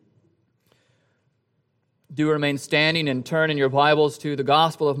Do remain standing and turn in your Bibles to the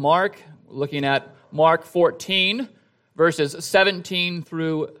Gospel of Mark, looking at Mark 14, verses 17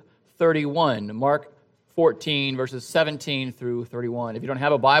 through 31. Mark 14, verses 17 through 31. If you don't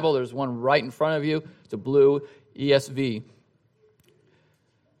have a Bible, there's one right in front of you. It's a blue ESV.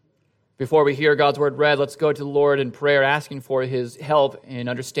 Before we hear God's word read, let's go to the Lord in prayer, asking for His help in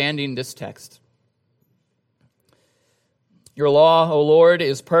understanding this text. Your law, O Lord,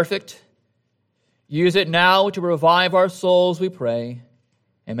 is perfect. Use it now to revive our souls, we pray.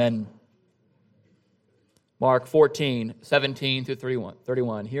 Amen. Mark 14, 17 through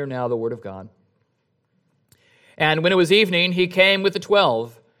 31. Hear now the word of God. And when it was evening, he came with the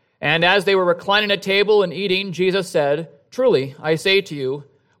 12. And as they were reclining at table and eating, Jesus said, "Truly, I say to you,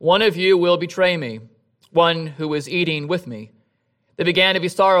 one of you will betray me, one who is eating with me." They began to be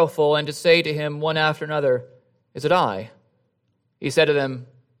sorrowful and to say to him one after another, "Is it I?" He said to them,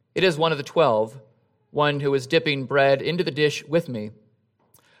 "It is one of the 12, one who is dipping bread into the dish with me.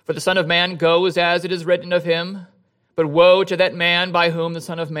 For the Son of Man goes as it is written of him, but woe to that man by whom the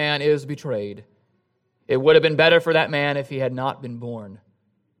Son of Man is betrayed. It would have been better for that man if he had not been born."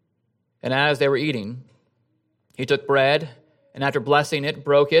 And as they were eating, he took bread, and after blessing it,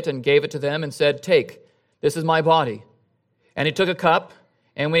 broke it and gave it to them and said, "Take, this is my body." And he took a cup,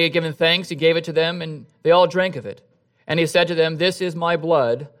 and when he had given thanks, he gave it to them, and they all drank of it. And he said to them, "This is my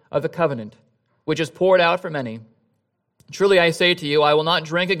blood of the covenant, which is poured out for many. Truly I say to you, I will not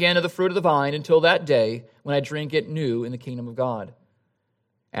drink again of the fruit of the vine until that day when I drink it new in the kingdom of God."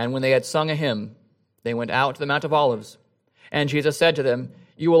 And when they had sung a hymn, they went out to the Mount of Olives. And Jesus said to them,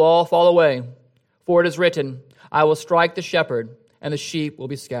 "You will all fall away, for it is written, I will strike the shepherd, and the sheep will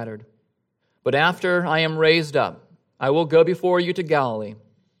be scattered. But after I am raised up, I will go before you to Galilee."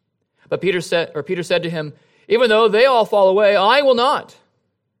 But Peter said to him, "Even though they all fall away, I will not."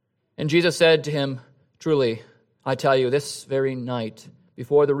 And Jesus said to him, "Truly, I tell you, this very night,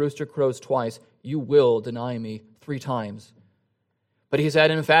 before the rooster crows twice, you will deny me 3 times. But he said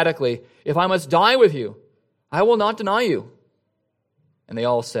emphatically, "If I must die with you, I will not deny you." And they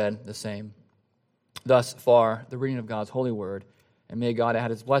all said the same. Thus far, the reading of God's holy word, and may God add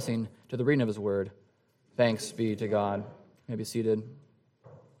his blessing to the reading of his word. Thanks be to God. You may be seated.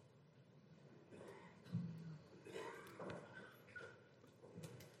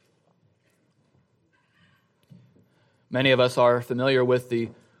 Many of us are familiar with the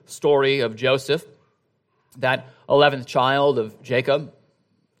story of Joseph, that 11th child of Jacob,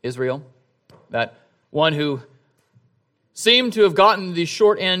 Israel, that one who seemed to have gotten the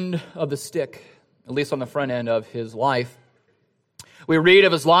short end of the stick, at least on the front end of his life. We read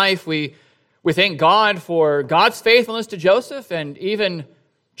of his life, we thank God for God's faithfulness to Joseph and even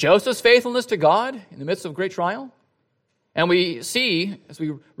Joseph's faithfulness to God in the midst of great trial. And we see, as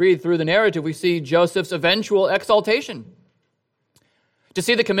we read through the narrative, we see Joseph's eventual exaltation. To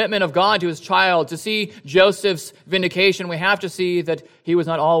see the commitment of God to his child, to see Joseph's vindication, we have to see that he was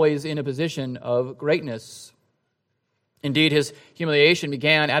not always in a position of greatness. Indeed, his humiliation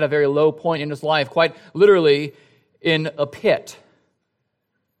began at a very low point in his life, quite literally in a pit.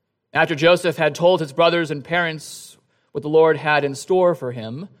 After Joseph had told his brothers and parents what the Lord had in store for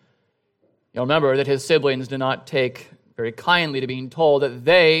him, you'll remember that his siblings did not take very kindly to being told that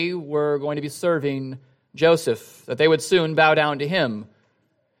they were going to be serving Joseph, that they would soon bow down to him.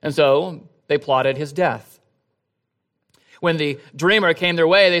 And so they plotted his death. When the dreamer came their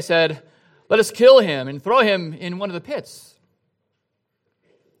way, they said, "Let us kill him and throw him in one of the pits."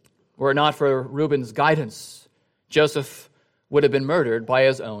 Were it not for Reuben's guidance, Joseph would have been murdered by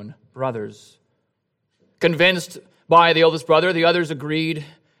his own brothers. Convinced by the oldest brother, the others agreed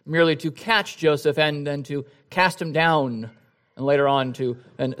merely to catch Joseph and then to cast him down, and later on to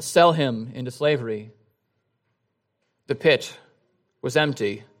sell him into slavery. The pit was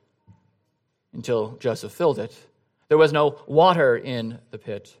empty until Joseph filled it. There was no water in the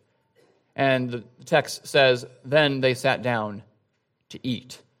pit. And the text says, then they sat down to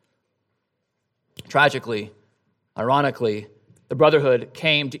eat. Tragically, ironically, the brotherhood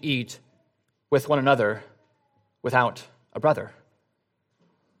came to eat with one another without a brother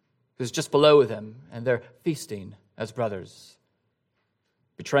who's just below them, and they're feasting as brothers,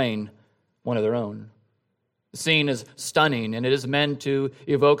 betraying one of their own. The scene is stunning, and it is meant to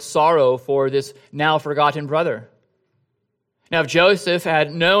evoke sorrow for this now forgotten brother. Now, if Joseph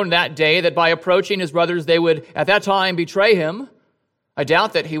had known that day that by approaching his brothers they would at that time betray him, I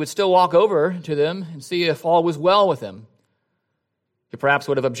doubt that he would still walk over to them and see if all was well with him. He perhaps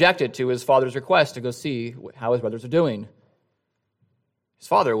would have objected to his father's request to go see how his brothers are doing. His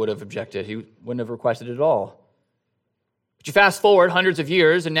father would have objected. He wouldn't have requested it at all. But you fast forward hundreds of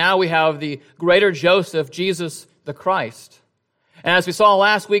years, and now we have the greater Joseph, Jesus the Christ. And as we saw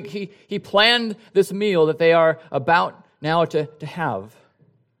last week, he planned this meal that they are about now to have.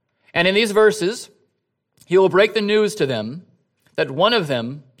 And in these verses, he will break the news to them that one of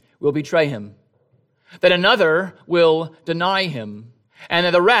them will betray him, that another will deny him, and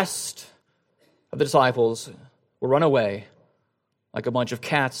that the rest of the disciples will run away like a bunch of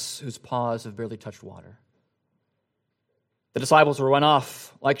cats whose paws have barely touched water. The disciples will run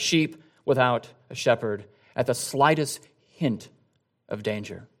off like sheep without a shepherd at the slightest hint of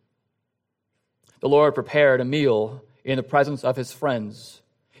danger. The Lord prepared a meal in the presence of his friends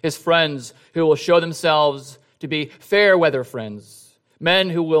who will show themselves to be fair weather friends, men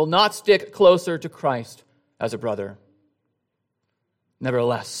who will not stick closer to Christ as a brother.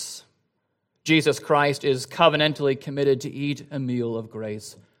 Nevertheless, Jesus Christ is covenantally committed to eat a meal of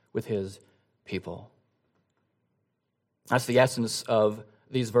grace with his people. That's the essence of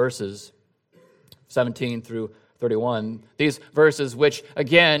these verses, 17 through 31. These verses, which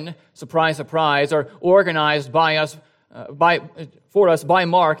again, surprise, surprise, are organized for us by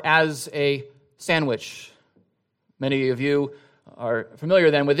Mark as a sandwich. Many of you are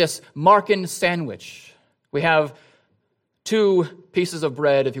familiar then with this Markan sandwich. We have two pieces of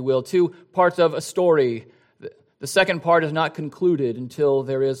bread, if you will, two parts of a story. The second part is not concluded until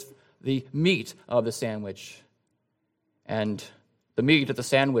there is the meat of the sandwich. And the meat of the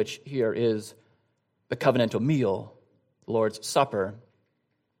sandwich here is the covenantal meal, the Lord's Supper,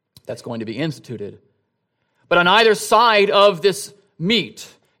 that's going to be instituted. But on either side of this meat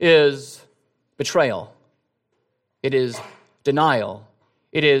is betrayal. It is denial.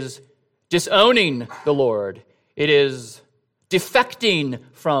 It is disowning the Lord. It is defecting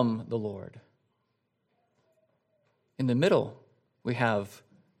from the Lord. In the middle, we have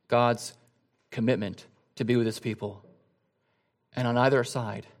God's commitment to be with his people. And on either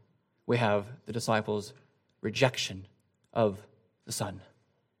side, we have the disciples' rejection of the Son,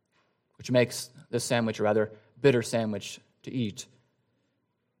 which makes this sandwich a rather bitter sandwich to eat.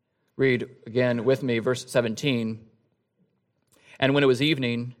 Read again with me, verse 17. And when it was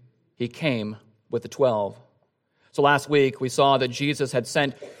evening, he came with the 12. So last week we saw that Jesus had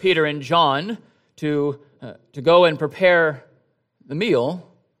sent Peter and John to go and prepare the meal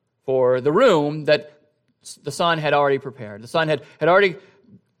for the room that the Son had already prepared. The Son had already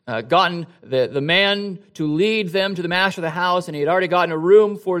gotten the man to lead them to the master of the house, and he had already gotten a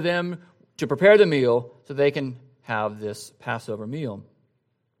room for them to prepare the meal so they can have this Passover meal.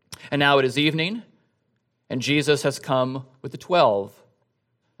 And now it is evening, and Jesus has come with the 12,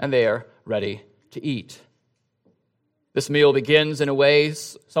 and they are ready to eat. This meal begins in a way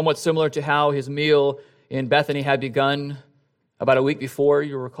somewhat similar to how his meal in Bethany had begun about a week before,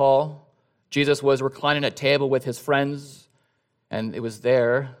 you recall. Jesus was reclining at table with his friends, and it was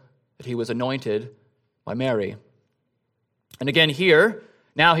there that he was anointed by Mary. And again here,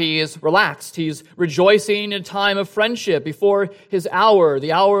 now he is relaxed. He's rejoicing in a time of friendship before his hour,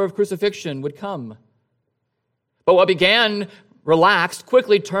 the hour of crucifixion, would come. But what began relaxed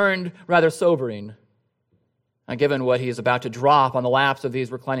quickly turned rather sobering. And given what he is about to drop on the laps of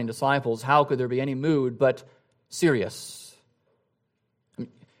these reclining disciples, how could there be any mood but serious?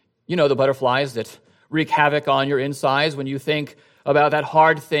 You know the butterflies that wreak havoc on your insides when you think about that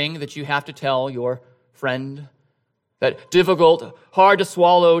hard thing that you have to tell your friend, that difficult,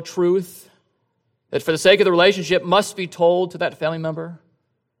 hard-to-swallow truth that for the sake of the relationship must be told to that family member.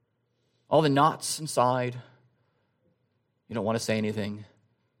 All the knots inside. You don't want to say anything.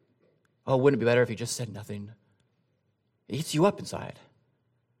 Oh, wouldn't it be better if you just said nothing? It eats you up inside.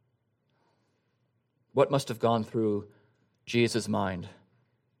 What must have gone through Jesus' mind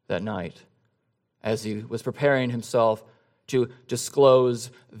that night as he was preparing himself to disclose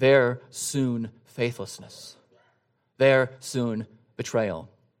their soon faithlessness, their soon betrayal?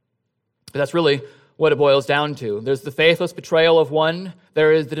 But that's really what it boils down to. There's the faithless betrayal of one,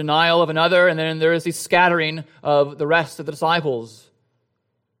 there is the denial of another, and then there is the scattering of the rest of the disciples.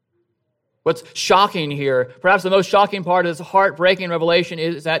 What's shocking here, perhaps the most shocking part of this heartbreaking revelation,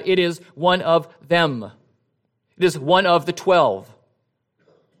 is that it is one of them. It is one of the 12.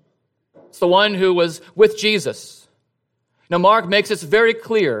 It's the one who was with Jesus. Now, Mark makes this very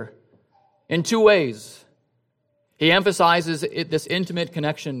clear in two ways. He emphasizes this intimate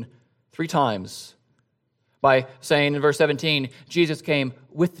connection 3 times by saying in verse 17, Jesus came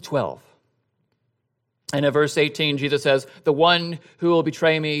with the 12. And in verse 18, Jesus says, the one who will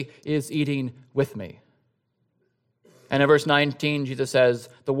betray me is eating with me. And in verse 19, Jesus says,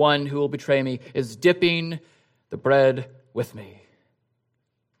 the one who will betray me is dipping the bread with me.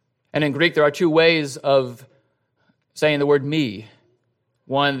 And in Greek, there are 2 ways of saying the word me,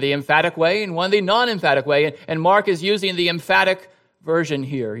 one the emphatic way and one the non-emphatic way. And Mark is using the emphatic version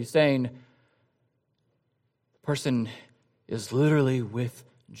here. He's saying the person is literally with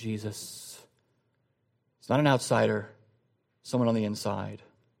Jesus. It's not an outsider, someone on the inside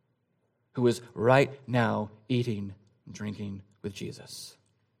who is right now eating and drinking with Jesus.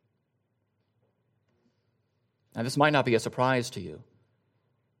 Now, this might not be a surprise to you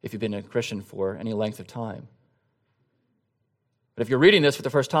if you've been a Christian for any length of time. But if you're reading this for the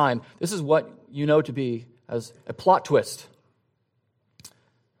first time, this is what you know to be as a plot twist.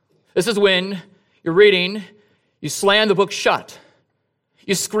 This is when you're reading, you slam the book shut.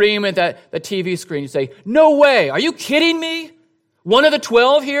 You scream at that TV screen. You say, "No way! Are you kidding me? One of the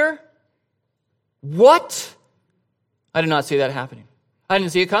 12 here? What?" I did not see that happening. I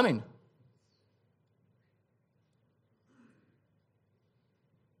didn't see it coming.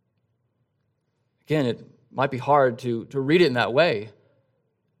 Again, it might be hard to read it in that way.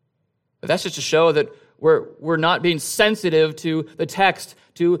 But that's just to show that we're not being sensitive to the text,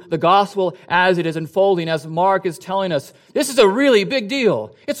 to the gospel as it is unfolding, as Mark is telling us. This is a really big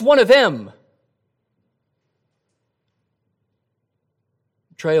deal. It's one of them.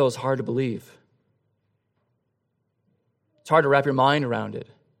 Betrayal is hard to believe. It's hard to wrap your mind around it.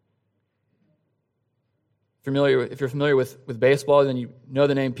 If you're familiar with baseball, then you know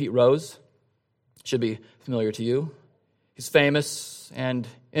the name Pete Rose. It should be familiar to you. He's famous and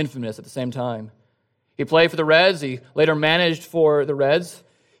infamous at the same time. He played for the Reds. He later managed for the Reds.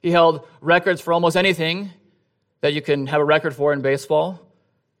 He held records for almost anything that you can have a record for in baseball.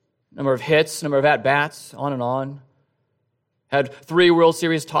 Number of hits, number of at-bats, on and on. Had 3 World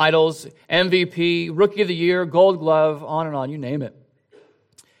Series titles, MVP, Rookie of the Year, Gold Glove, on and on, you name it.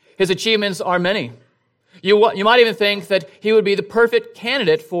 His achievements are many. You might even think that he would be the perfect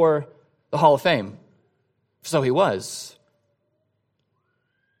candidate for the Hall of Fame. So he was.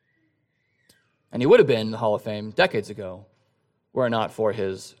 And he would have been in the Hall of Fame decades ago, were it not for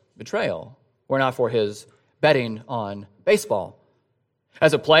his betrayal, were it not for his betting on baseball.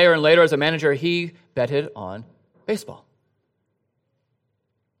 As a player and later as a manager, he betted on baseball.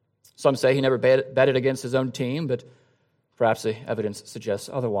 Some say he never betted against his own team, but perhaps the evidence suggests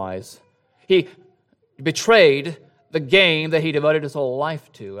otherwise. He betrayed the game that he devoted his whole life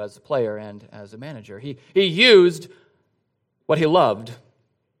to as a player and as a manager. He used what he loved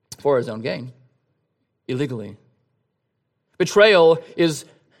for his own gain, illegally. Betrayal is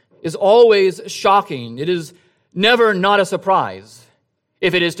always shocking. It is never not a surprise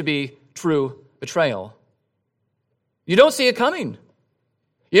if it is to be true betrayal. You don't see it coming.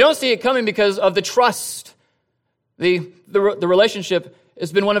 You don't see it coming because of the trust. The relationship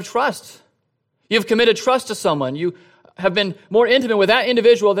has been one of trust. You've committed trust to someone. You have been more intimate with that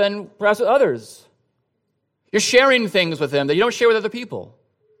individual than perhaps with others. You're sharing things with them that you don't share with other people.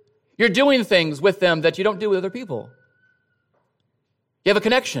 You're doing things with them that you don't do with other people. You have a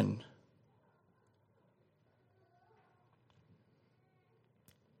connection.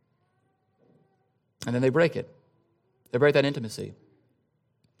 And then they break it. They break that intimacy.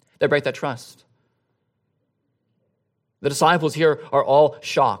 They break that trust. The disciples here are all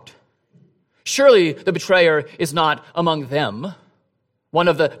shocked. Surely the betrayer is not among them, one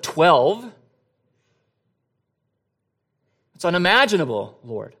of the 12. It's unimaginable,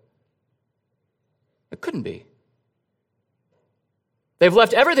 Lord. It couldn't be. They've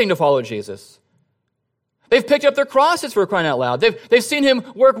left everything to follow Jesus. They've picked up their crosses, for crying out loud. They've seen him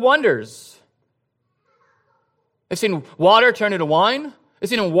work wonders. They've seen water turn into wine. They've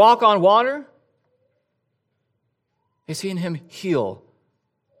seen him walk on water. They've seen him heal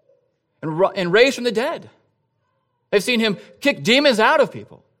and raise from the dead. They've seen him kick demons out of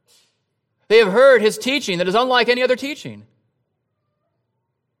people. They have heard his teaching that is unlike any other teaching.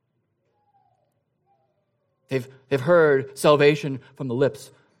 They've heard salvation from the lips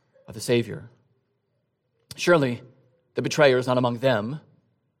of the Savior. Surely the betrayer is not among them.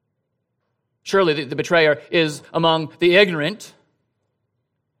 Surely the betrayer is among the ignorant.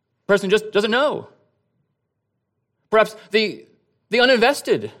 The person just doesn't know. Perhaps the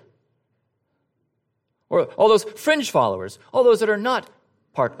uninvested. Or all those fringe followers. All those that are not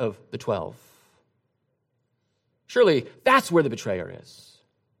part of the 12. Surely that's where the betrayer is.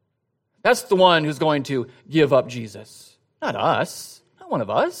 That's the one who's going to give up Jesus. Not us. Not one of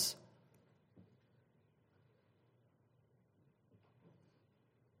us.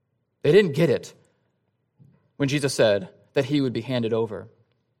 They didn't get it when Jesus said that he would be handed over.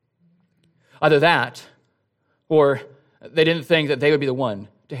 Either that, or they didn't think that they would be the one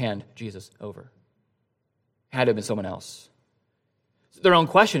to hand Jesus over. It had to have been someone else. Their own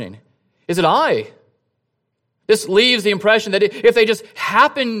questioning. Is it I? This leaves the impression that if they just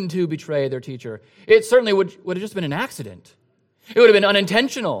happened to betray their teacher, it certainly would have just been an accident. It would have been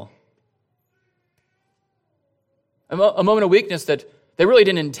unintentional. A moment of weakness that they really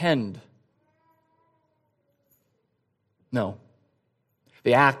didn't intend. No.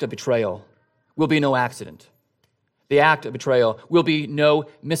 The act of betrayal will be no accident. The act of betrayal will be no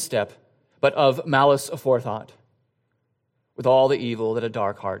misstep, but of malice aforethought, with all the evil that a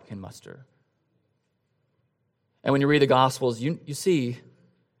dark heart can muster. And when you read the Gospels, you see,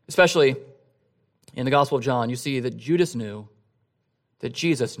 especially in the Gospel of John, you see that Judas knew, that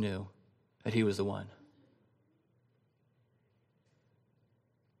Jesus knew that he was the one.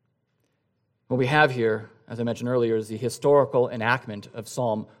 What we have here, as I mentioned earlier, is the historical enactment of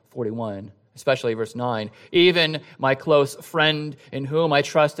Psalm 41, especially verse 9. Even my close friend in whom I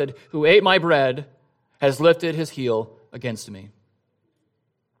trusted, who ate my bread, has lifted his heel against me.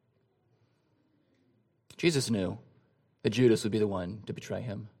 Jesus knew that Judas would be the one to betray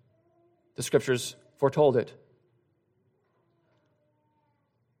him. The Scriptures foretold it.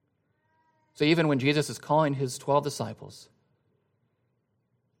 So even when Jesus is calling his 12 disciples,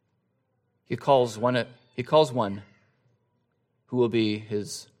 he calls one who will be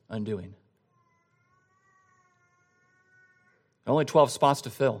his undoing. Only 12 spots to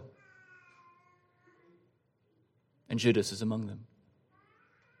fill, and Judas is among them.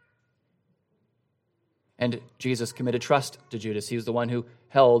 And Jesus committed trust to Judas. He was the one who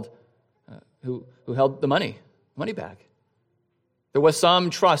held the money bag. There was some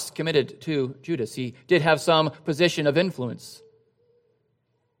trust committed to Judas. He did have some position of influence.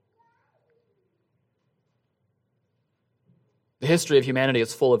 The history of humanity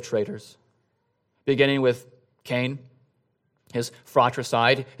is full of traitors, beginning with Cain, his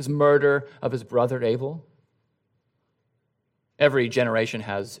fratricide, his murder of his brother Abel. Every generation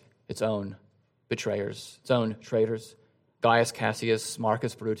has its own betrayers, its own traitors. Gaius Cassius,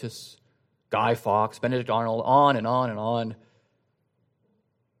 Marcus Brutus, Guy Fawkes, Benedict Arnold, on and on and on.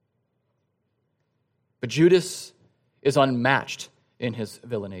 But Judas is unmatched in his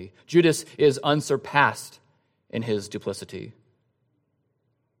villainy. Judas is unsurpassed in his duplicity.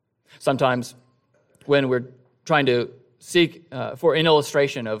 Sometimes when we're trying to seek for an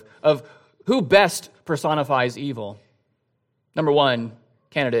illustration of who best personifies evil, number one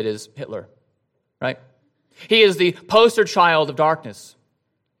candidate is Hitler, right? He is the poster child of darkness.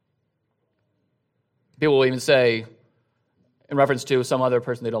 People will even say, in reference to some other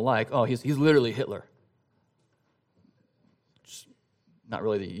person they don't like, oh, he's literally Hitler. It's not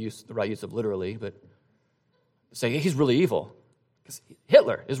really the right use of literally, but say he's really evil. Because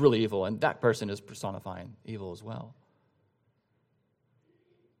Hitler is really evil, and that person is personifying evil as well.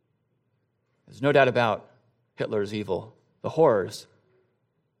 There's no doubt about Hitler's evil, the horrors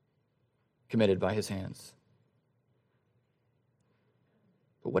committed by his hands.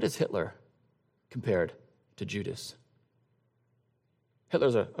 But what is Hitler compared to Judas?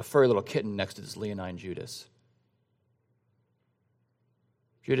 Hitler's a furry little kitten next to this leonine Judas.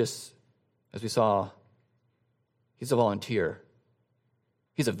 Judas, as we saw, he's a volunteer.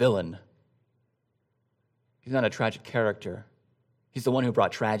 He's a villain. He's not a tragic character. He's the one who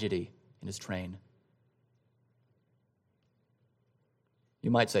brought tragedy in his train.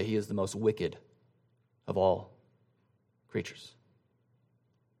 You might say he is the most wicked of all creatures.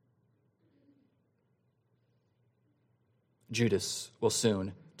 Judas will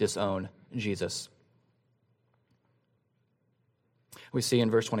soon disown Jesus. We see in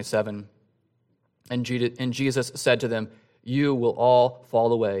verse 27, and Jesus said to them, "You will all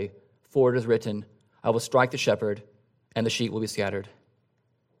fall away, for it is written, I will strike the shepherd, and the sheep will be scattered."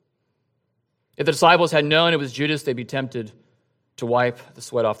 If the disciples had known it was Judas, they'd be tempted to wipe the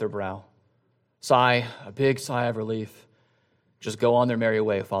sweat off their brow, sigh a big sigh of relief, just go on their merry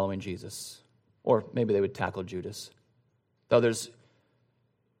way following Jesus. Or maybe they would tackle Judas. Though there's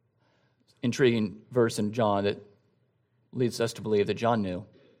intriguing verse in John that leads us to believe that John knew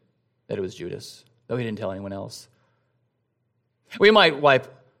that it was Judas, though he didn't tell anyone else. We might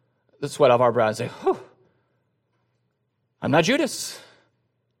wipe the sweat off our brow and say, "Whew, I'm not Judas.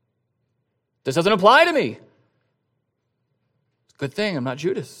 This doesn't apply to me. It's a good thing I'm not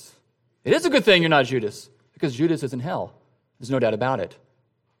Judas." It is a good thing you're not Judas, because Judas is in hell. There's no doubt about it,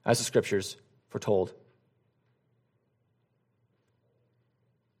 as the Scriptures foretold.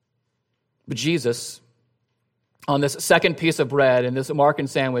 But Jesus, on this second piece of bread in this Markan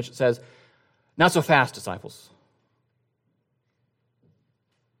sandwich, says, "Not so fast, disciples."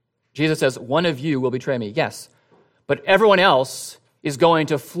 Jesus says, "One of you will betray me, yes, but everyone else is going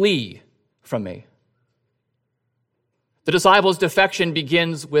to flee from me." The disciples' defection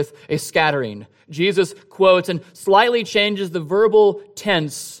begins with a scattering. Jesus quotes and slightly changes the verbal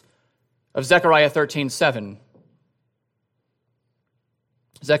tense of Zechariah 13:7.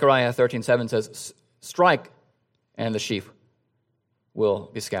 Zechariah 13:7 says, strike and the sheep will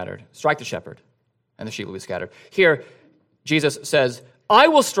be scattered. Strike the shepherd and the sheep will be scattered. Here, Jesus says, I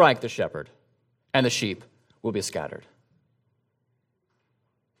will strike the shepherd and the sheep will be scattered.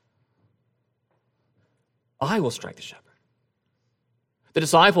 I will strike the shepherd. The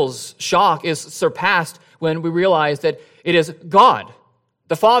disciples' shock is surpassed when we realize that it is God,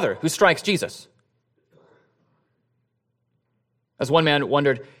 the Father, who strikes Jesus. As one man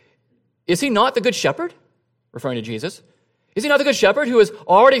wondered, is he not the good shepherd? Referring to Jesus. Is he not the good shepherd who has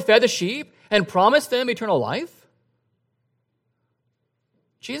already fed the sheep and promised them eternal life?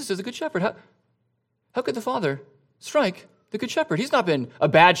 Jesus is a good shepherd. How could the Father strike the good shepherd? He's not been a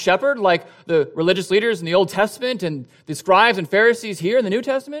bad shepherd like the religious leaders in the Old Testament and the scribes and Pharisees here in the New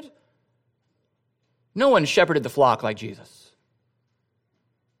Testament. No one shepherded the flock like Jesus.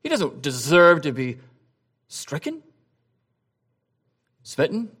 He doesn't deserve to be stricken,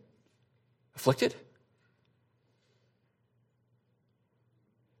 smitten, afflicted.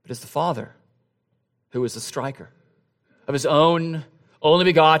 But it's the Father who is the striker of his own only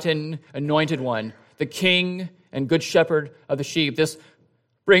begotten, anointed one, the King and good shepherd of the sheep. This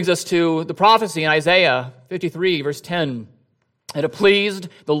brings us to the prophecy in Isaiah 53, verse 10. It pleased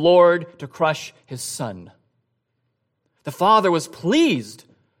the Lord to crush his Son. The Father was pleased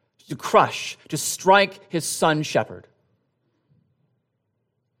to crush, to strike his Son shepherd.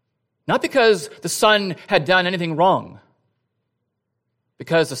 Not because the Son had done anything wrong,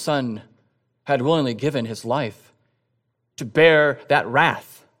 because the Son had willingly given his life to bear that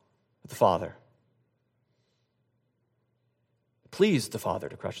wrath of the Father. It pleased the Father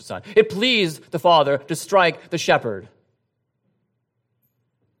to crush the Son. It pleased the Father to strike the shepherd.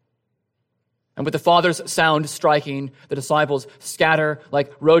 And with the Father's sound striking, the disciples scatter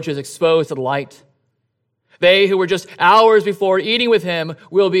like roaches exposed to the light. They who were just hours before eating with him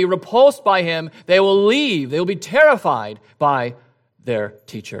will be repulsed by him. They will leave. They will be terrified by their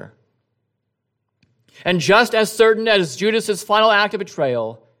teacher. And just as certain as Judas's final act of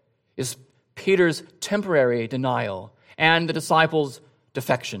betrayal is Peter's temporary denial and the disciples'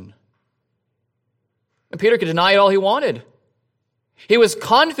 defection. And Peter could deny it all he wanted. He was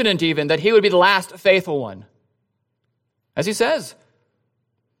confident even that he would be the last faithful one. As he says,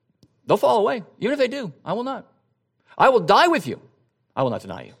 they'll fall away. Even if they do, I will not. I will die with you. I will not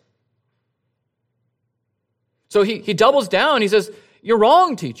deny you. So he doubles down. He says, you're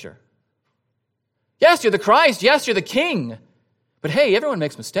wrong, teacher. Yes, you're the Christ. Yes, you're the King. But hey, everyone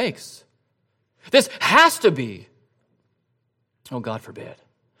makes mistakes. This has to be, oh, God forbid,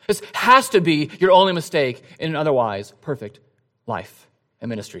 this has to be your only mistake in an otherwise perfect life and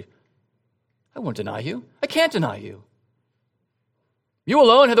ministry. I won't deny you. I can't deny you. You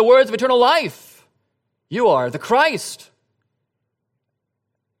alone have the words of eternal life. You are the Christ.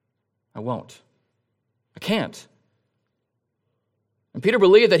 I won't. I can't. And Peter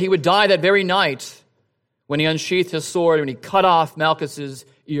believed that he would die that very night when he unsheathed his sword and he cut off Malchus's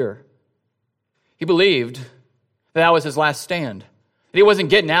ear. He believed that was his last stand, that he wasn't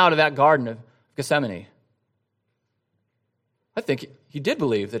getting out of that Garden of Gethsemane. I think he did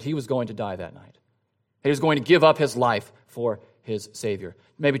believe that he was going to die that night, that he was going to give up his life for his Savior,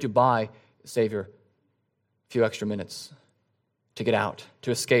 maybe to buy the Savior a few extra minutes to get out,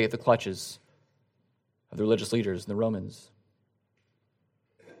 to escape the clutches of the religious leaders and the Romans.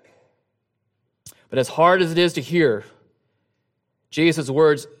 But as hard as it is to hear, Jesus'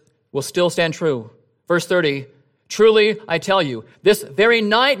 words will still stand true. Verse 30, truly I tell you, this very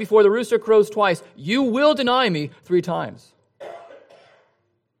night before the rooster crows twice, you will deny me 3 times.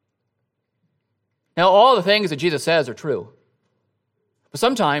 Now, all the things that Jesus says are true. But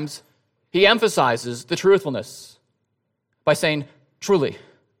sometimes he emphasizes the truthfulness by saying, truly,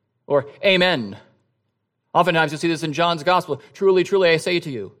 or amen. Oftentimes you'll see this in John's gospel, truly, truly, I say to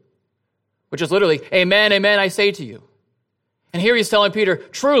you, which is literally, amen, amen, I say to you. And here he's telling Peter,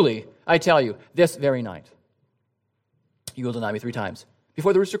 truly, I tell you, this very night, you will deny me 3 times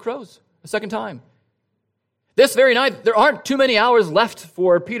before the rooster crows a second time. This very night, there aren't too many hours left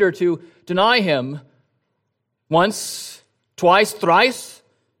for Peter to deny him once, twice, thrice.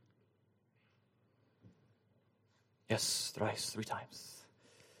 Yes, thrice, 3 times.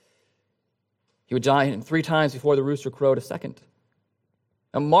 He would die 3 times before the rooster crowed a second.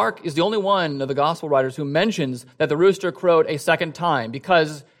 Now, Mark is the only one of the gospel writers who mentions that the rooster crowed a second time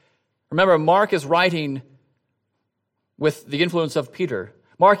because, remember, Mark is writing with the influence of Peter.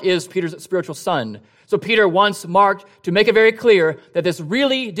 Mark is Peter's spiritual son. So Peter wants Mark to make it very clear that this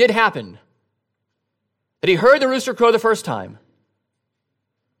really did happen. That he heard the rooster crow the first time,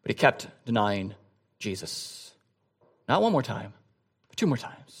 but he kept denying Jesus. Not one more time, but 2 more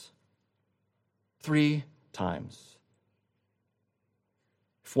times. 3 times.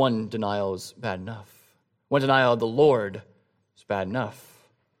 If one denial is bad enough, one denial of the Lord is bad enough,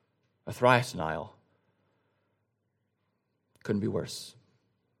 a thrice denial couldn't be worse.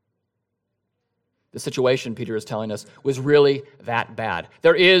 The situation, Peter is telling us, was really that bad.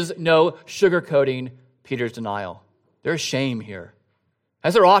 There is no sugarcoating Peter's denial. There is shame here,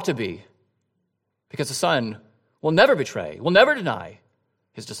 as there ought to be, because the Son will never betray, will never deny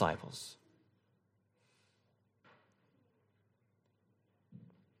his disciples.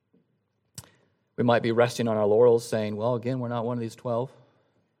 We might be resting on our laurels saying, well, again, we're not one of these 12,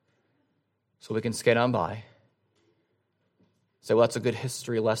 so we can skate on by. Say, well, that's a good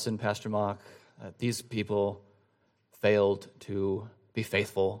history lesson, Pastor Mock. These people failed to be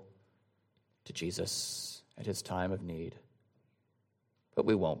faithful to Jesus at his time of need. But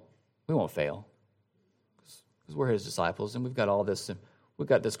we won't. We won't fail. Because we're his disciples, and we've got all this, and we've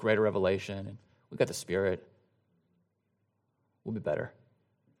got this greater revelation, and we've got the Spirit. We'll be better.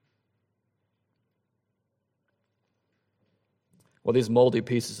 Well, these moldy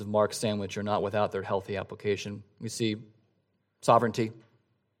pieces of Mark's sandwich are not without their healthy application. We see sovereignty.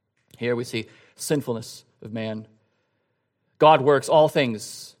 Here we see sinfulness of man. God works all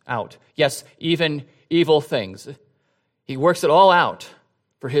things out. Yes, even evil things. He works it all out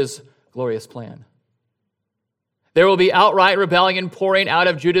for his glorious plan. There will be outright rebellion pouring out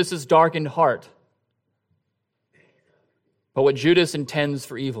of Judas's darkened heart. But what Judas intends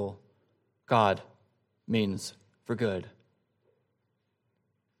for evil, God means for good.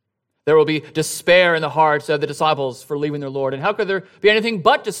 There will be despair in the hearts of the disciples for leaving their Lord. And how could there be anything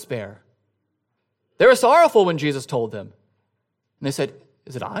but despair? They were sorrowful when Jesus told them. And they said,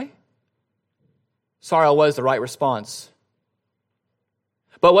 is it I? Sorrow was the right response.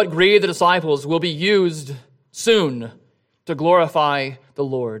 But what grieved the disciples will be used soon to glorify the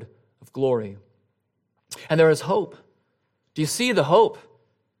Lord of glory. And there is hope. Do you see the hope?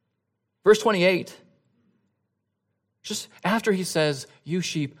 Verse 28. Just after he says, you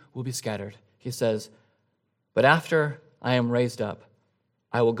sheep will be scattered, he says, but after I am raised up,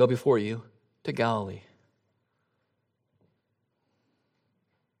 I will go before you to Galilee.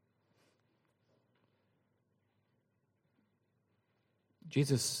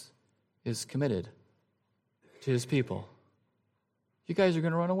 Jesus is committed to his people. You guys are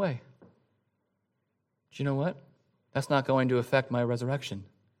going to run away. Do you know what? That's not going to affect my resurrection.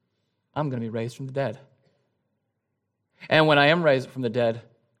 I'm going to be raised from the dead. And when I am raised from the dead,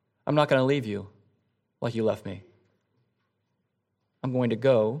 I'm not going to leave you like you left me. I'm going to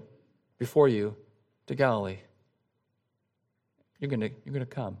go before you to Galilee. You're going to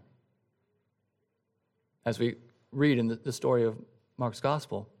come. As we read in the story of Mark's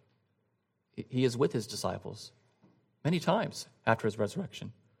gospel, he is with his disciples many times after his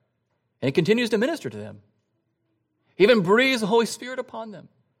resurrection. And he continues to minister to them. He even breathes the Holy Spirit upon them.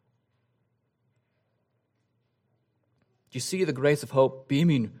 Do you see the grace of hope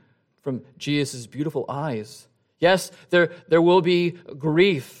beaming from Jesus' beautiful eyes? Yes, there will be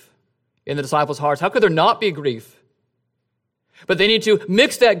grief in the disciples' hearts. How could there not be grief? But they need to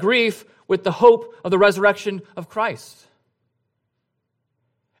mix that grief with the hope of the resurrection of Christ.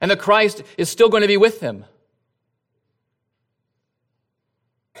 And that Christ is still going to be with them.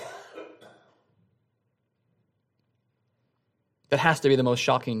 That has to be the most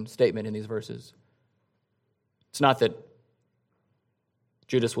shocking statement in these verses. It's not that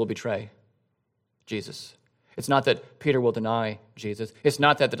Judas will betray Jesus. It's not that Peter will deny Jesus. It's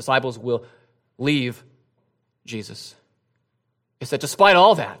not that the disciples will leave Jesus. It's that despite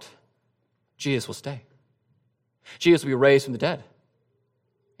all that, Jesus will stay. Jesus will be raised from the dead,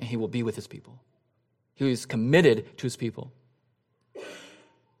 and he will be with his people. He is committed to his people.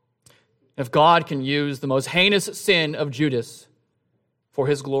 If God can use the most heinous sin of Judas for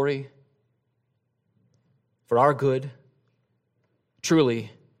his glory, for our good,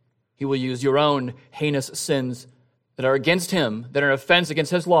 truly, he will use your own heinous sins that are against him, that are an offense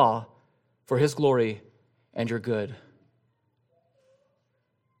against his law, for his glory and your good.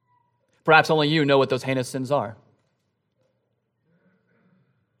 Perhaps only you know what those heinous sins are.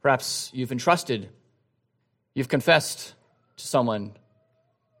 Perhaps you've entrusted, you've confessed to someone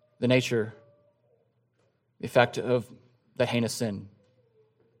the nature, the effect of that heinous sin.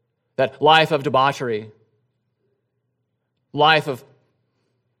 That life of debauchery, life of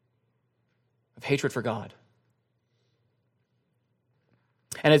hatred for God.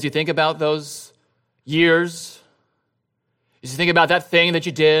 And as you think about those, years, as you think about that thing that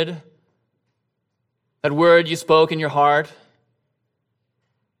you did, that word you spoke in your heart,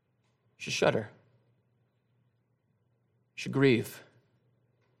 you should shudder. You should grieve.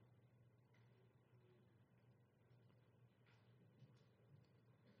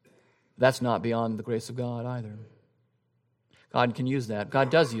 That's not beyond the grace of God either. God can use that. God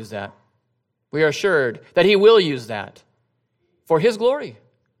does use that. We are assured that He will use that for His glory,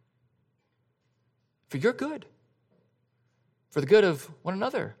 for your good, for the good of one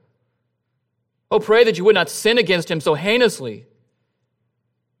another. Oh, pray that you would not sin against Him so heinously.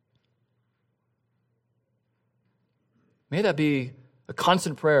 May that be a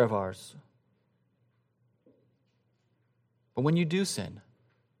constant prayer of ours. But when you do sin,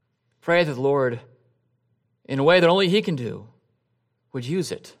 pray that the Lord, in a way that only He can do, would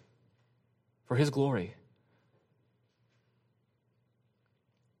use it for His glory.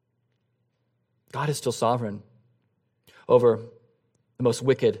 God is still sovereign over the most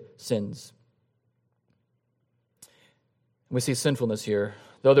wicked sins. We see sinfulness here.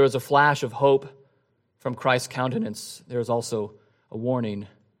 Though there is a flash of hope from Christ's countenance, there is also a warning.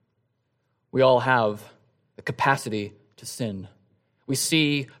 We all have the capacity to sin. We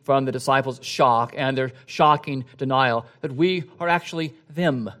see from the disciples' shock and their shocking denial that we are actually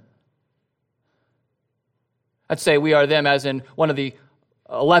them. Let's say we are them as in one of the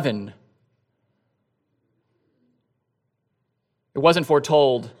 11. It wasn't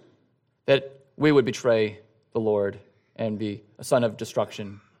foretold that we would betray the Lord and be a son of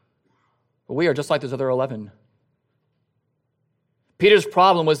destruction. But we are just like those other 11. Peter's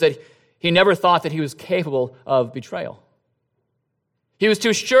problem was that he never thought that he was capable of betrayal. He was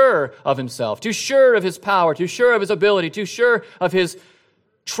too sure of himself, too sure of his power, too sure of his ability, too sure of his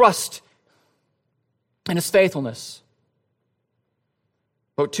trust and his faithfulness.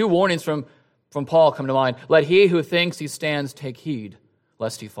 But two warnings from Paul come to mind. Let he who thinks he stands take heed,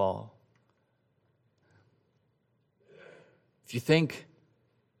 lest he fall. If you think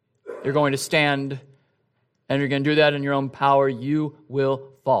you're going to stand and you're going to do that in your own power, you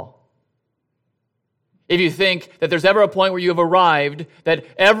will fall. If you think that there's ever a point where you have arrived, that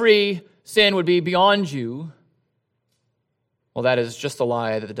every sin would be beyond you, well, that is just a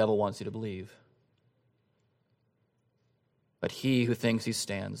lie that the devil wants you to believe. But he who thinks he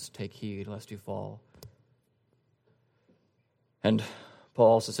stands, take heed lest you fall. And Paul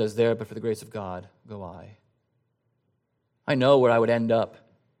also says there, but for the grace of God, go I. I know where I would end up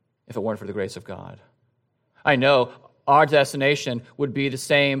if it weren't for the grace of God. I know our destination would be the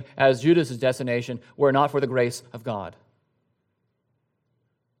same as Judas' destination were it not for the grace of God.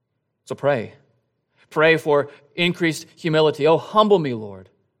 So pray. Pray for increased humility. Oh, humble me, Lord,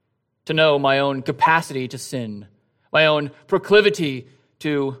 to know my own capacity to sin, my own proclivity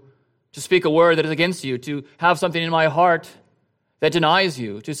to speak a word that is against you, to have something in my heart that denies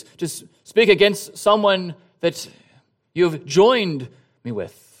you, to speak against someone that you have joined me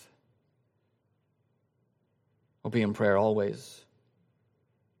with. We'll be in prayer always.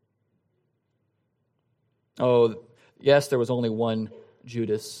 Oh, yes, there was only one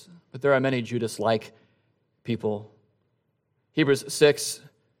Judas, but there are many Judas-like people. Hebrews 6,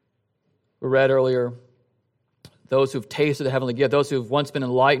 we read earlier, those who've tasted the heavenly gift, those who've once been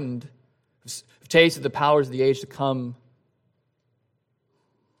enlightened, who've tasted the powers of the age to come,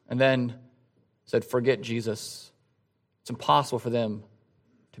 and then said, forget Jesus. It's impossible for them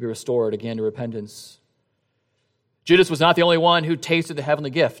to be restored again to repentance. Judas was not the only one who tasted the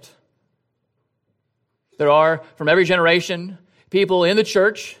heavenly gift. There are, from every generation, people in the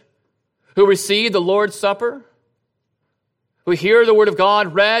church who receive the Lord's Supper, who hear the Word of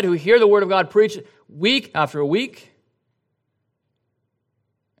God read, who hear the Word of God preached week after week,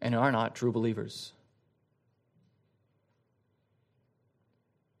 and are not true believers.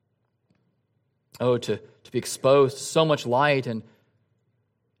 Oh, to be exposed to so much light and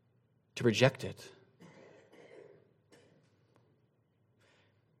to reject it.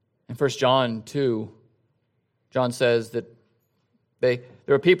 In 1 John 2, John says that there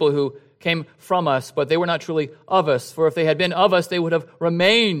are people who came from us, but they were not truly of us. For if they had been of us, they would have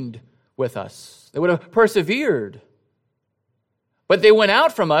remained with us. They would have persevered. But they went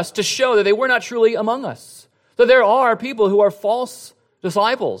out from us to show that they were not truly among us. So there are people who are false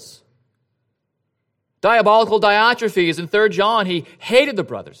disciples. Diabolical Diotrephes in 3 John, he hated the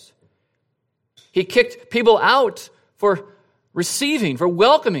brothers. He kicked people out for receiving, for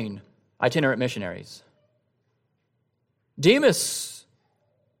welcoming itinerant missionaries. Demas,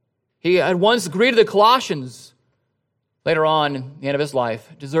 he had once greeted the Colossians. Later on, in the end of his life,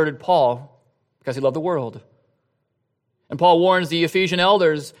 deserted Paul because he loved the world. And Paul warns the Ephesian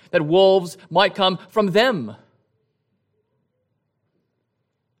elders that wolves might come from them.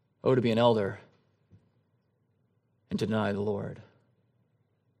 Oh, to be an elder and to deny the Lord.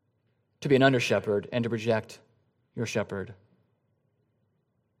 To be an under-shepherd and to reject your shepherd.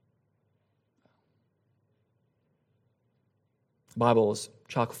 The Bible is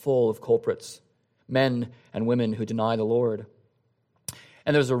chock full of culprits, men and women who deny the Lord.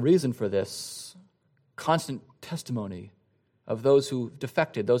 And there's a reason for this. Constant testimony of those who've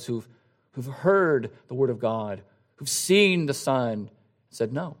defected, those who've heard the word of God, who've seen the Son,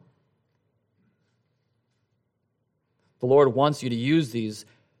 said no. The Lord wants you to use these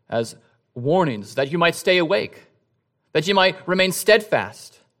as warnings that you might stay awake, that you might remain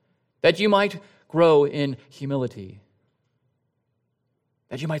steadfast, that you might grow in humility,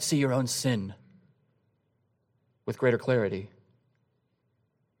 that you might see your own sin with greater clarity.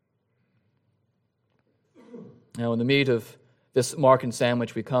 Now, in the meat of this Markan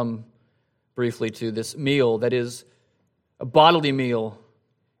sandwich, we come briefly to this meal that is a bodily meal.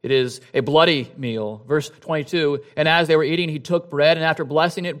 It is a bloody meal. Verse 22, and as they were eating, he took bread, and after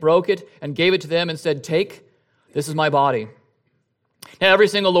blessing it, broke it, and gave it to them, and said, "Take, this is my body." Now, every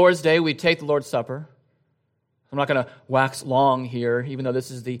single Lord's Day, we take the Lord's Supper. I'm not going to wax long here, even though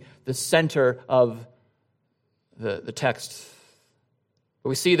this is the center of the text. But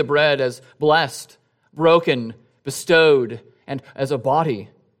we see the bread as blessed, broken, bestowed, and as a body.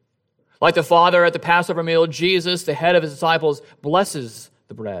 Like the Father at the Passover meal, Jesus, the head of his disciples, blesses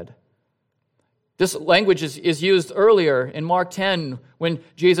the bread. This language is used earlier in Mark 10 when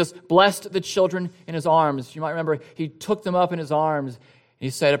Jesus blessed the children in his arms. You might remember he took them up in his arms, and he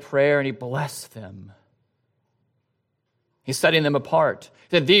said a prayer, and he blessed them. He's setting them apart,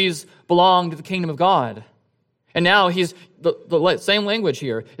 that these belong to the kingdom of God. And now the same language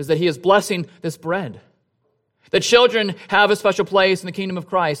here is that he is blessing this bread. The children have a special place in the kingdom of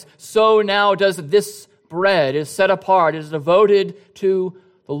Christ. So now does this bread. It is set apart. It is devoted to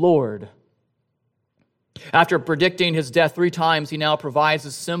the Lord. After predicting his death 3 times, he now provides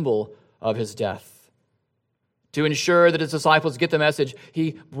a symbol of his death. To ensure that his disciples get the message,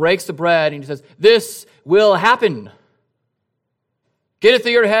 he breaks the bread and he says, "This will happen. Get it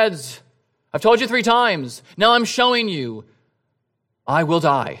through your heads. I've told you 3 times. Now I'm showing you. I will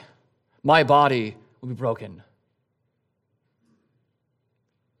die. My body will be broken."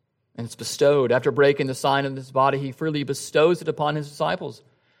 And it's bestowed. After breaking the sign of his body, he freely bestows it upon his disciples.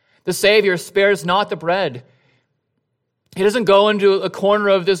 The Savior spares not the bread. He doesn't go into a corner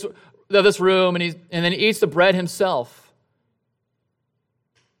of this room and then eats the bread himself.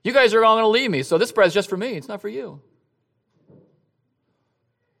 You guys are all going to leave me, so this bread's just for me. It's not for you.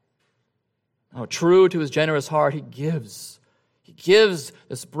 Oh, true to his generous heart, he gives. He gives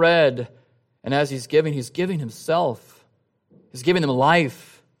this bread, and as he's giving himself. He's giving them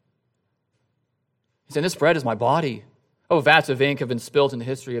life. He's saying, this bread is my body. Oh, vats of ink have been spilt in the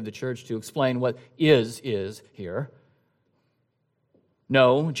history of the church to explain what is here.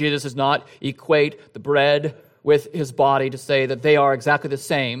 No, Jesus does not equate the bread with his body to say that they are exactly the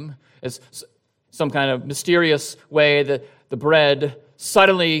same, as some kind of mysterious way that the bread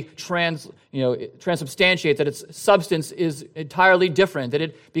suddenly transubstantiates, that its substance is entirely different, that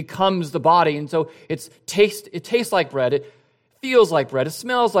it becomes the body, and so it tastes like bread, it feels like bread, it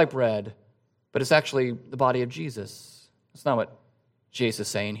smells like bread, but it's actually the body of Jesus. That's not what Jesus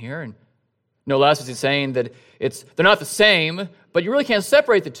is saying here, and no less is he saying that they're not the same, but you really can't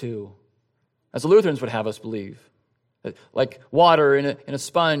separate the two, as the Lutherans would have us believe. Like water in a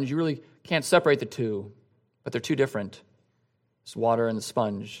sponge, you really can't separate the two, but they're two different. It's water and the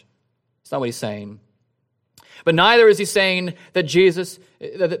sponge. It's not what he's saying. But neither is he saying that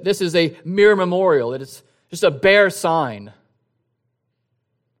that this is a mere memorial, that it's just a bare sign.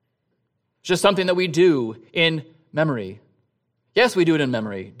 It's just something that we do in memory. Yes, we do it in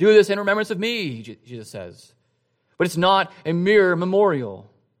memory. Do this in remembrance of me, Jesus says. But it's not a mere memorial.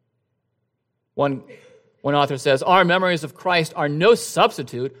 One author says, our memories of Christ are no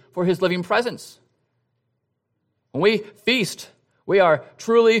substitute for his living presence. When we feast, we are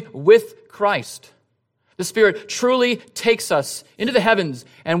truly with Christ. The Spirit truly takes us into the heavens,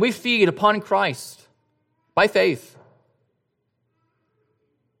 and we feed upon Christ by faith.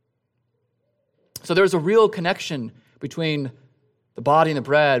 So there's a real connection between the body and the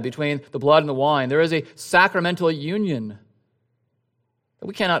bread, between the blood and the wine. There is a sacramental union that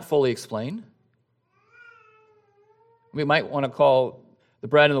we cannot fully explain. We might want to call the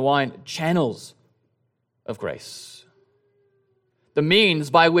bread and the wine channels of grace, the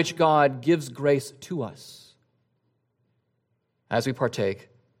means by which God gives grace to us as we partake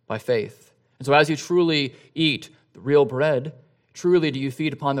by faith. And so as you truly eat the real bread? Truly do you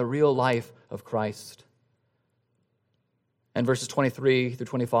feed upon the real life of Christ? And verses 23 through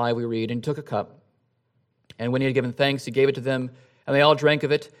 25 we read, "And he took a cup, and when he had given thanks, he gave it to them, and they all drank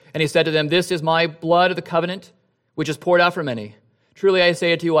of it. And he said to them, 'This is my blood of the covenant, which is poured out for many. Truly I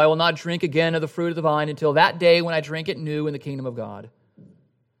say to you, I will not drink again of the fruit of the vine until that day when I drink it new in the kingdom of God.'"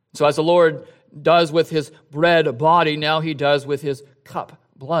 So as the Lord does with his bread body, now he does with his cup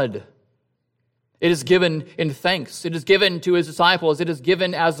blood. It is given in thanks. It is given to his disciples. It is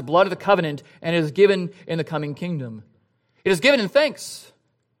given as the blood of the covenant, and it is given in the coming kingdom. It is given in thanks.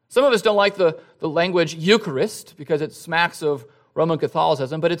 Some of us don't like the language Eucharist because it smacks of Roman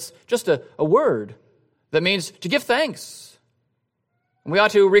Catholicism, but it's just a word that means to give thanks. And we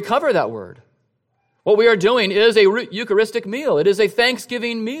ought to recover that word. What we are doing is a Eucharistic meal. It is a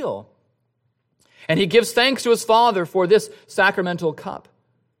Thanksgiving meal. And he gives thanks to his Father for this sacramental cup.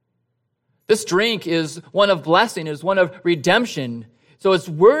 This drink is one of blessing, is one of redemption, so it's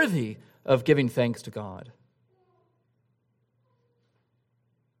worthy of giving thanks to God.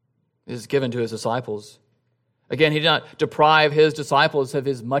 It is given to his disciples. Again, he did not deprive his disciples of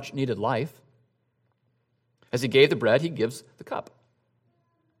his much-needed life. As he gave the bread, he gives the cup.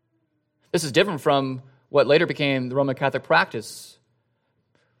 This is different from what later became the Roman Catholic practice.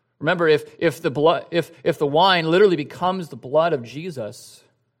 Remember, if the wine literally becomes the blood of Jesus,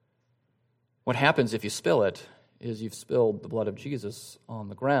 what happens if you spill it is you've spilled the blood of Jesus on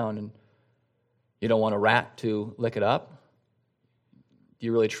the ground, and you don't want a rat to lick it up. Do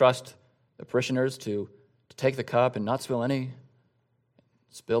you really trust the parishioners to take the cup and not spill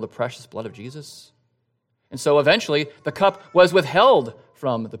the precious blood of Jesus? And so eventually, the cup was withheld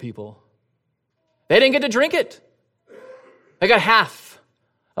from the people. They didn't get to drink it. They got half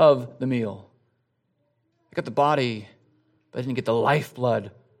of the meal. They got the body, but they didn't get the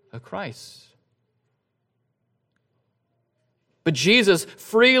lifeblood of Christ. But Jesus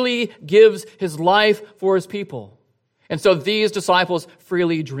freely gives his life for his people. And so these disciples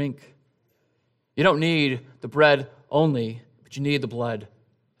freely drink. You don't need the bread only, but you need the blood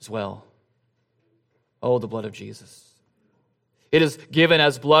as well. Oh, the blood of Jesus. It is given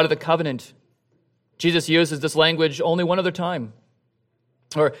as blood of the covenant. Jesus uses this language only one other time.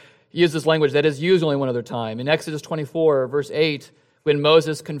 Or uses this language that is used only one other time. In Exodus 24, verse 8, when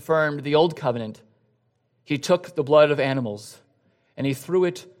Moses confirmed the old covenant, he took the blood of animals and he threw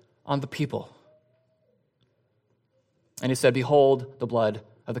it on the people. And he said, "Behold the blood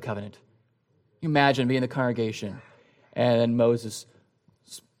of the covenant." You imagine being in the congregation and Moses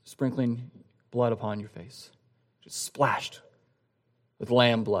sprinkling blood upon your face, just splashed with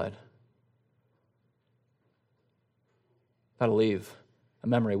lamb blood. That'll leave a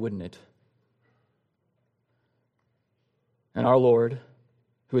memory, wouldn't it? And our Lord,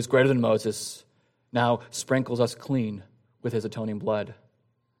 who is greater than Moses, now sprinkles us clean with his atoning blood.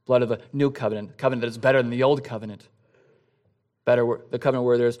 Blood of the new covenant, covenant that is better than the old covenant. Better, the covenant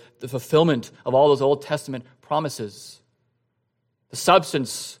where there's the fulfillment of all those Old Testament promises. The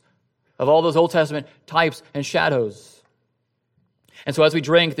substance of all those Old Testament types and shadows. And so as we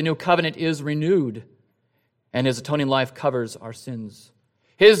drink, the new covenant is renewed, and his atoning life covers our sins.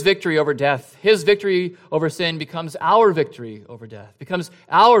 His victory over death, his victory over sin becomes our victory over death, becomes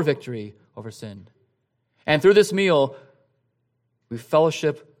our victory over sin. And through this meal, we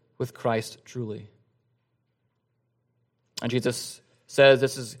fellowship with Christ truly. And Jesus says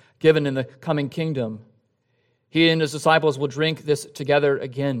this is given in the coming kingdom. He and his disciples will drink this together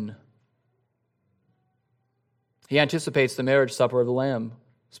again. He anticipates the marriage supper of the Lamb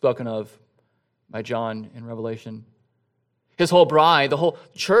spoken of by John in Revelation. His whole bride, the whole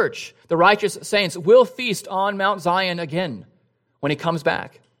church, the righteous saints will feast on Mount Zion again when he comes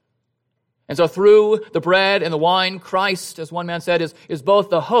back. And so through the bread and the wine, Christ, as one man said, is both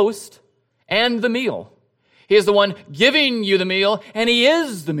the host and the meal. He is the one giving you the meal, and he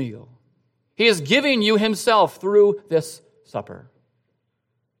is the meal. He is giving you himself through this supper.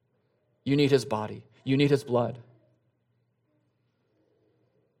 You need his body. You need his blood.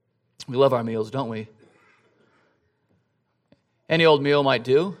 We love our meals, don't we? Any old meal might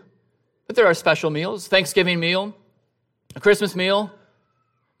do, but there are special meals. Thanksgiving meal, a Christmas meal,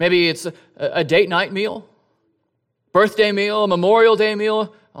 maybe it's a date night meal, birthday meal, a Memorial Day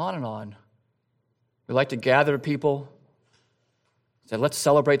meal, on and on. We like to gather people, say, let's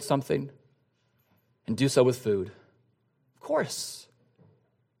celebrate something, and do so with food. Of course.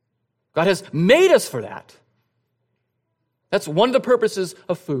 God has made us for that. That's one of the purposes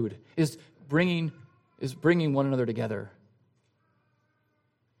of food, is bringing one another together.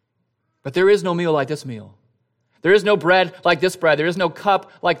 But there is no meal like this meal. There is no bread like this bread. There is no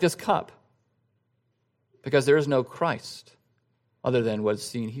cup like this cup. because there is no Christ other than what is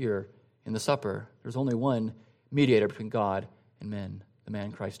seen here in the supper. There's only one mediator between God and men, the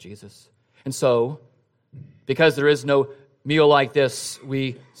man Christ Jesus. And so, because there is no meal like this,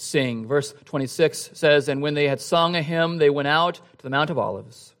 we sing. Verse 26 says, "And when they had sung a hymn, they went out to the Mount of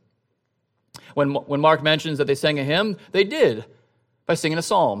Olives." When Mark mentions that they sang a hymn, they did by singing a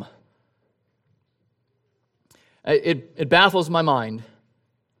psalm. It baffles my mind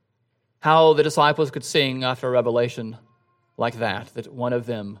how the disciples could sing after a revelation like that one of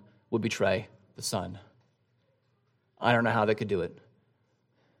them would betray the Son. I don't know how they could do it.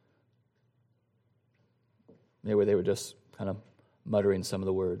 Maybe they were just kind of muttering some of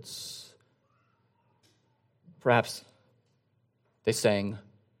the words. Perhaps they sang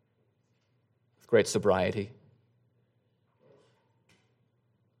with great sobriety.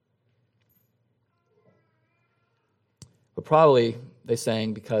 But probably they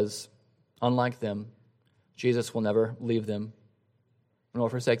sang because, unlike them, Jesus will never leave them nor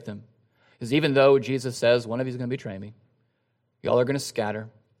forsake them. Because even though Jesus says one of you is going to betray me, y'all are going to scatter,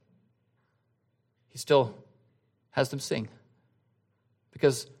 he still has them sing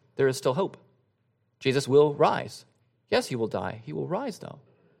because there is still hope. Jesus will rise. Yes, he will die. He will rise, though.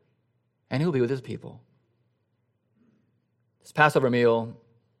 And he'll be with his people. This Passover meal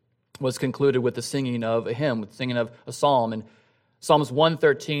was concluded with the singing of a hymn, with the singing of a psalm. And Psalms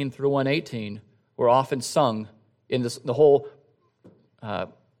 113 through 118 were often sung in the whole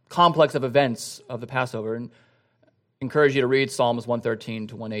complex of events of the Passover. And I encourage you to read Psalms 113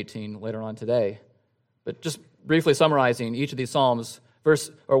 to 118 later on today. But just briefly summarizing each of these psalms,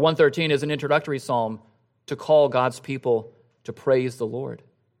 113 is an introductory psalm to call God's people to praise the Lord.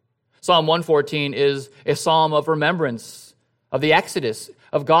 Psalm 114 is a psalm of remembrance of the Exodus,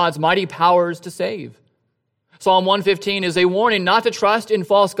 of God's mighty powers to save. Psalm 115 is a warning not to trust in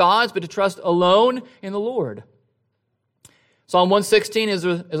false gods, but to trust alone in the Lord. Psalm 116 is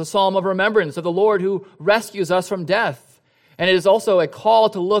a psalm of remembrance of the Lord who rescues us from death. And it is also a call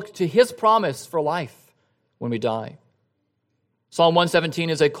to look to his promise for life when we die. Psalm 117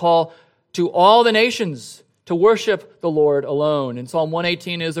 is a call to all the nations to worship the Lord alone. And Psalm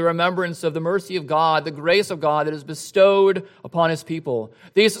 118 is a remembrance of the mercy of God, the grace of God that is bestowed upon his people.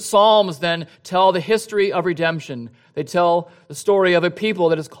 These psalms then tell the history of redemption. They tell the story of a people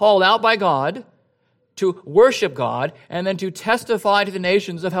that is called out by God to worship God and then to testify to the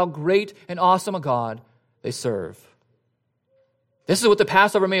nations of how great and awesome a God they serve. This is what the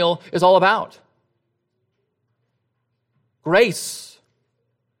Passover meal is all about. Grace,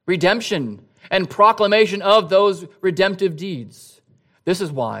 redemption, and proclamation of those redemptive deeds. This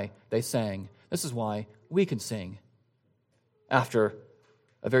is why they sang. This is why we can sing after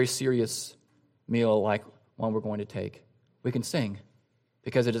a very serious meal like one we're going to take. We can sing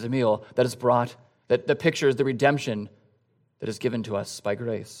because it is a meal that is brought, that pictures the redemption that is given to us by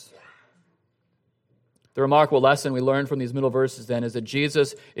grace. The remarkable lesson we learn from these middle verses then is that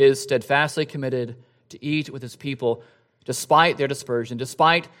Jesus is steadfastly committed to eat with his people despite their dispersion,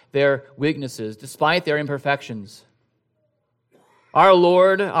 despite their weaknesses, despite their imperfections. Our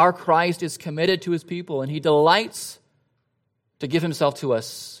Lord, our Christ, is committed to his people, and he delights to give himself to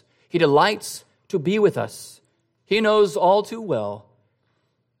us. He delights to be with us. He knows all too well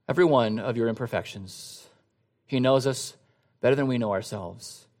every one of your imperfections. He knows us better than we know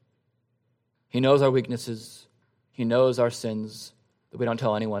ourselves. He knows our weaknesses. He knows our sins that we don't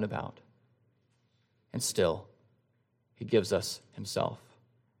tell anyone about. And still, he gives us himself.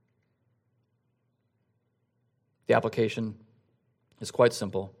 The application is quite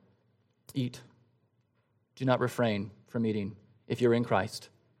simple. Eat. Do not refrain from eating if you're in Christ.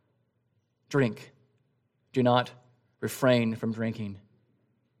 Drink. Do not refrain from drinking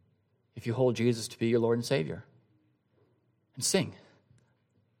if you hold Jesus to be your Lord and Savior. And sing.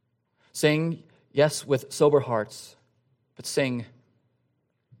 Sing, yes, with sober hearts, but sing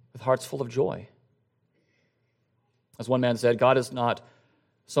with hearts full of joy. As one man said, God is not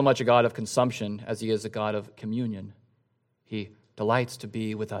so much a God of consumption as he is a God of communion. He delights to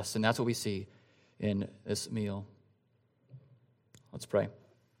be with us, and that's what we see in this meal. Let's pray.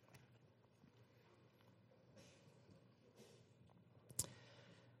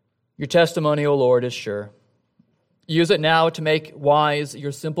 Your testimony, O Lord, is sure. Use it now to make wise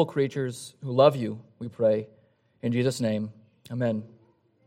your simple creatures who love you, we pray. In Jesus' name, amen.